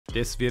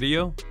This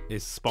video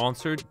is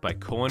sponsored by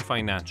Cohen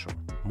Financial.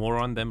 More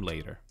on them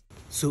later.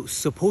 So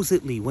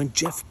supposedly when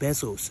Jeff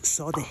Bezos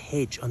saw the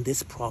hedge on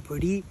this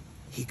property,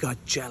 he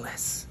got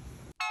jealous.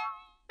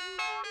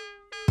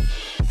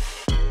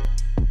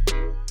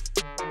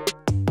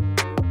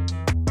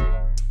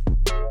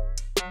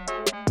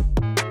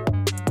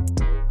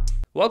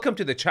 Welcome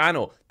to the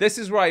channel. This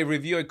is where I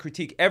review and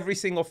critique every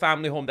single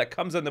family home that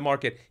comes on the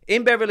market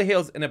in Beverly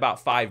Hills in about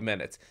 5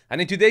 minutes.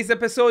 And in today's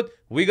episode,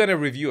 we're going to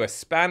review a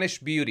Spanish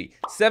beauty,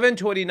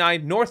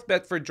 729 North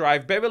Bedford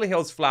Drive, Beverly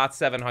Hills Flats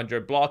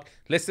 700 block,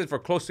 listed for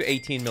close to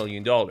 $18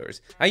 million.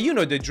 And you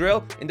know the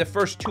drill. In the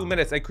first 2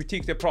 minutes, I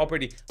critique the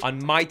property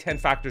on my 10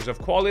 factors of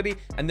quality.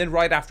 And then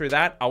right after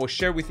that, I will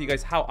share with you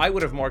guys how I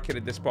would have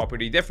marketed this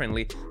property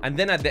differently. And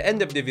then at the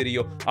end of the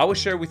video, I will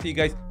share with you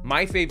guys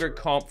my favorite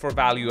comp for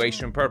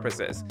valuation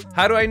purposes.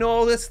 How do I know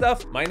all this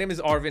stuff? My name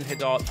is Arvin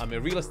Haddad. I'm a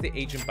real estate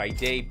agent by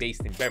day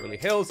based in Beverly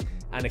Hills,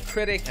 and a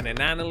critic and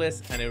an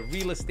analyst and a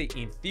real estate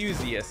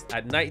enthusiast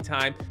at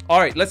nighttime.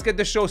 All right, let's get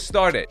the show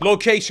started.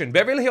 Location,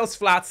 Beverly Hills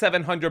Flat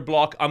 700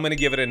 block. I'm gonna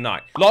give it a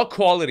 9. Lot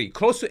quality,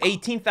 close to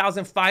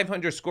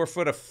 18,500 square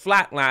foot of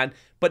flat land,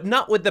 but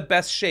not with the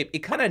best shape. It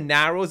kind of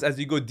narrows as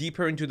you go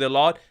deeper into the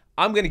lot.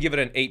 I'm gonna give it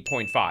an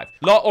 8.5.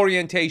 Lot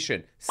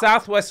orientation,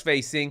 southwest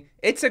facing.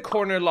 It's a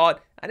corner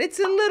lot, and it's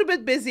a little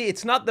bit busy.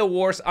 It's not the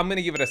worst. I'm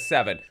gonna give it a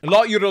 7.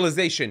 Lot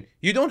utilization.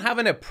 You don't have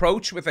an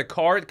approach with a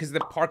car because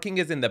the parking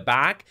is in the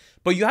back,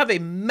 but you have a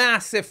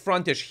massive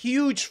frontage,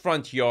 huge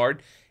front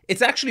yard.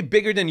 It's actually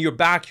bigger than your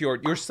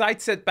backyard. Your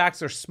side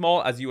setbacks are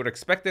small as you would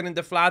expect it in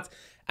the flats,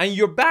 and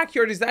your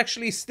backyard is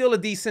actually still a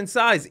decent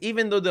size,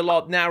 even though the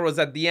lot narrows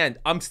at the end.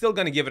 I'm still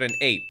gonna give it an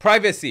 8.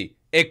 Privacy,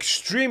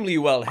 extremely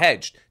well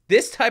hedged.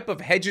 This type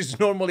of hedge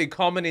is normally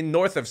common in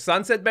north of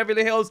Sunset,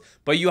 Beverly Hills,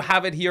 but you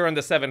have it here on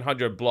the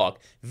 700 block.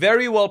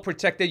 Very well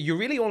protected. You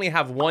really only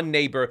have one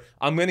neighbor.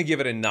 I'm going to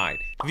give it a 9.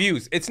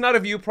 Views. It's not a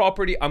view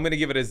property. I'm going to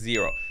give it a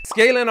 0.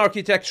 Scale and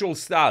architectural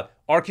style.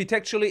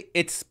 Architecturally,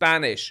 it's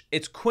Spanish.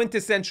 It's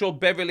quintessential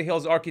Beverly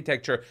Hills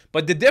architecture.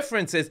 But the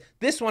difference is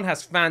this one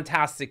has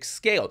fantastic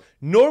scale.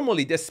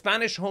 Normally, the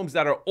Spanish homes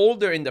that are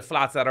older in the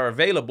flats that are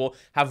available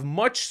have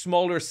much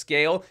smaller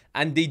scale,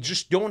 and they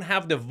just don't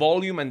have the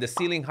volume and the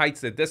ceiling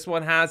heights that this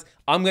one has.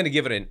 I'm going to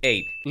give it an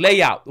 8.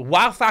 Layout.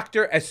 Wow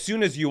factor as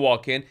soon as you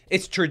walk in.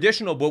 It's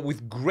traditional, but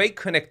with great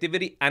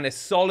connectivity and a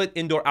solid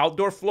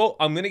indoor-outdoor flow.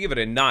 I'm going to give it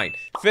a 9.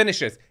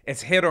 Finishes.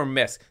 It's hit or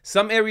miss.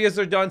 Some areas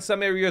are done,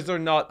 some areas are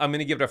not. I'm going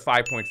to give it a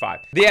 5.5.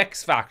 The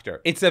X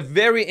factor. It's a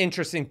very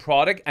interesting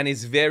product and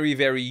is very,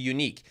 very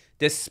unique.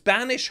 The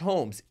Spanish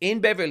homes in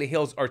Beverly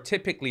Hills are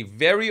typically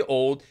very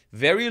old,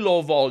 very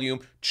low volume,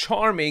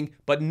 charming,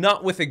 but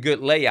not with a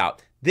good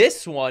layout.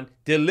 This one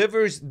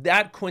delivers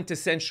that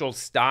quintessential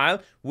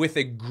style with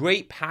a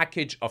great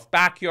package of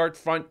backyard,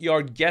 front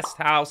yard, guest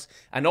house,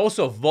 and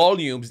also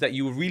volumes that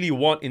you really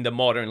want in the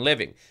modern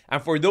living.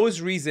 And for those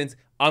reasons,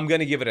 I'm going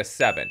to give it a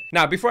 7.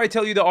 Now, before I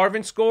tell you the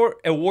Arvin score,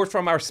 a word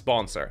from our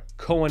sponsor,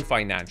 Cohen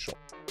Financial.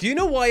 Do you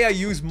know why I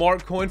use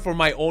Mark Cohen for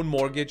my own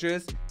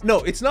mortgages? No,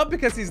 it's not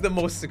because he's the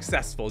most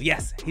successful.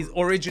 Yes, he's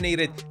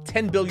originated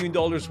 $10 billion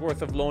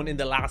worth of loan in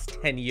the last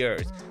 10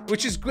 years,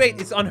 which is great.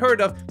 It's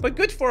unheard of, but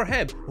good for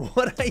him.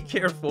 What I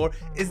care for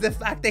is the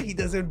fact that he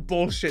doesn't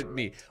bullshit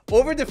me.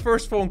 Over the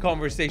first phone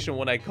conversation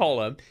when I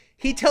call him,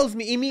 he tells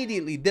me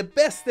immediately the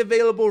best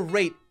available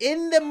rate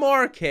in the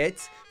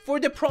market for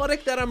the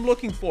product that I'm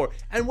looking for.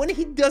 And when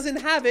he doesn't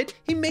have it,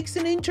 he makes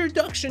an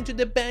introduction to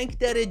the bank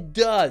that it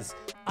does.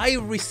 I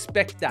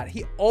respect that.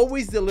 He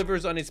always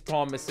delivers on his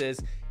promises.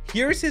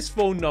 Here's his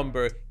phone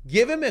number.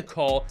 Give him a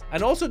call.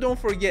 And also don't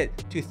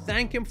forget to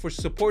thank him for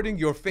supporting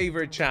your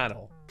favorite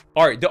channel.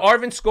 All right, the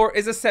Arvin score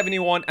is a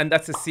 71, and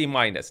that's a C-.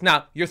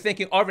 Now, you're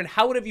thinking, Arvin,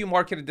 how would have you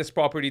marketed this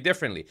property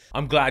differently?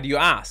 I'm glad you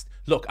asked.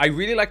 Look, I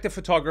really like the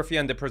photography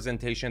and the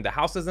presentation. The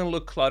house doesn't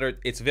look cluttered.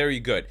 It's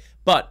very good.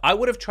 But I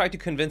would have tried to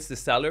convince the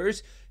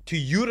sellers to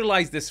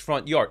utilize this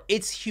front yard.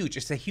 It's huge.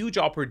 It's a huge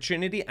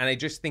opportunity, and I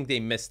just think they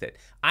missed it.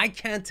 I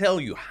can't tell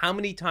you how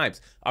many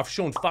times I've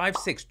shown $5,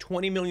 $6,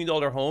 $20 million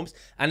homes,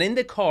 and in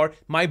the car,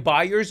 my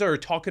buyers are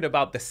talking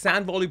about the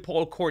sand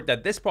volleyball court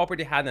that this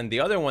property had and the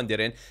other one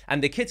didn't,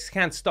 and the kids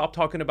can't stop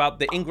talking about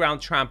the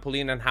in-ground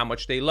trampoline and how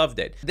much they loved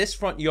it. This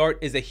front yard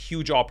is a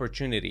huge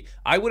opportunity.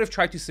 I would have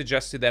tried to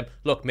suggest to them,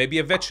 look, maybe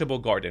a vegetable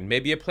garden,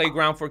 maybe a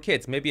playground for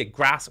kids, maybe a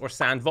grass or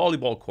sand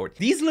volleyball court.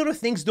 These little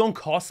things don't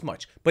cost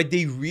much, but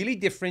they really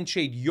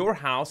differentiate your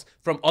house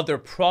from other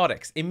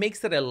products. It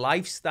makes it a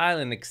lifestyle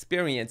and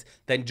experience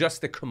than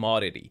just a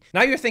commodity.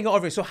 Now you're thinking,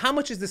 Arvin, so how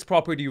much is this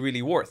property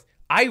really worth?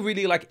 I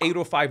really like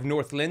 805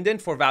 North Linden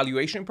for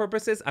valuation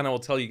purposes, and I will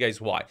tell you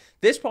guys why.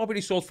 This property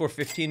sold for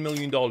 $15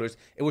 million.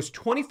 It was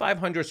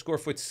 2,500 square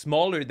foot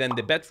smaller than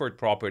the Bedford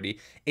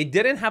property. It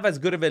didn't have as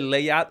good of a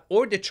layout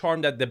or the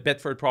charm that the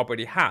Bedford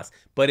property has,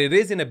 but it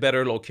is in a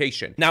better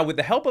location. Now, with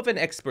the help of an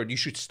expert, you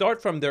should start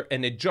from there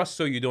and adjust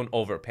so you don't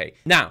overpay.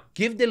 Now,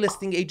 give the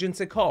listing agents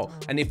a call,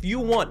 and if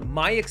you want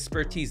my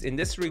expertise in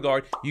this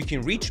regard, you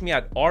can reach me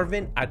at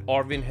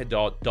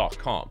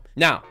arvin@arvinhaddad.com.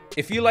 Now,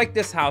 if you like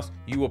this house,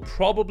 you will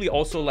probably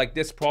also like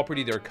this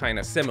property. They're kind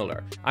of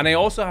similar. And I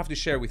also have to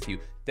share with you,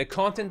 the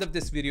content of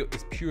this video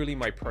is purely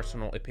my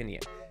personal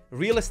opinion.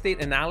 Real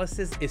estate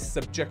analysis is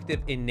subjective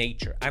in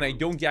nature, and I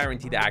don't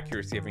guarantee the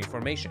accuracy of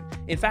information.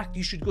 In fact,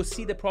 you should go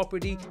see the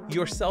property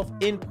yourself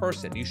in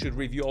person. You should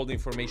review all the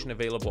information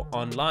available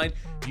online.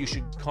 You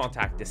should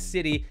contact the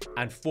city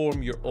and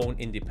form your own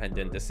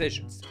independent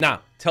decisions.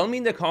 Now, tell me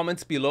in the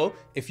comments below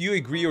if you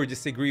agree or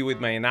disagree with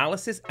my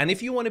analysis, and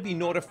if you want to be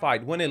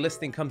notified when a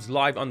listing comes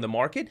live on the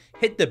market,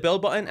 hit the bell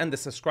button and the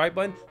subscribe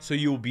button so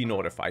you will be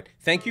notified.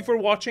 Thank you for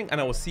watching, and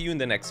I will see you in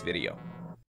the next video.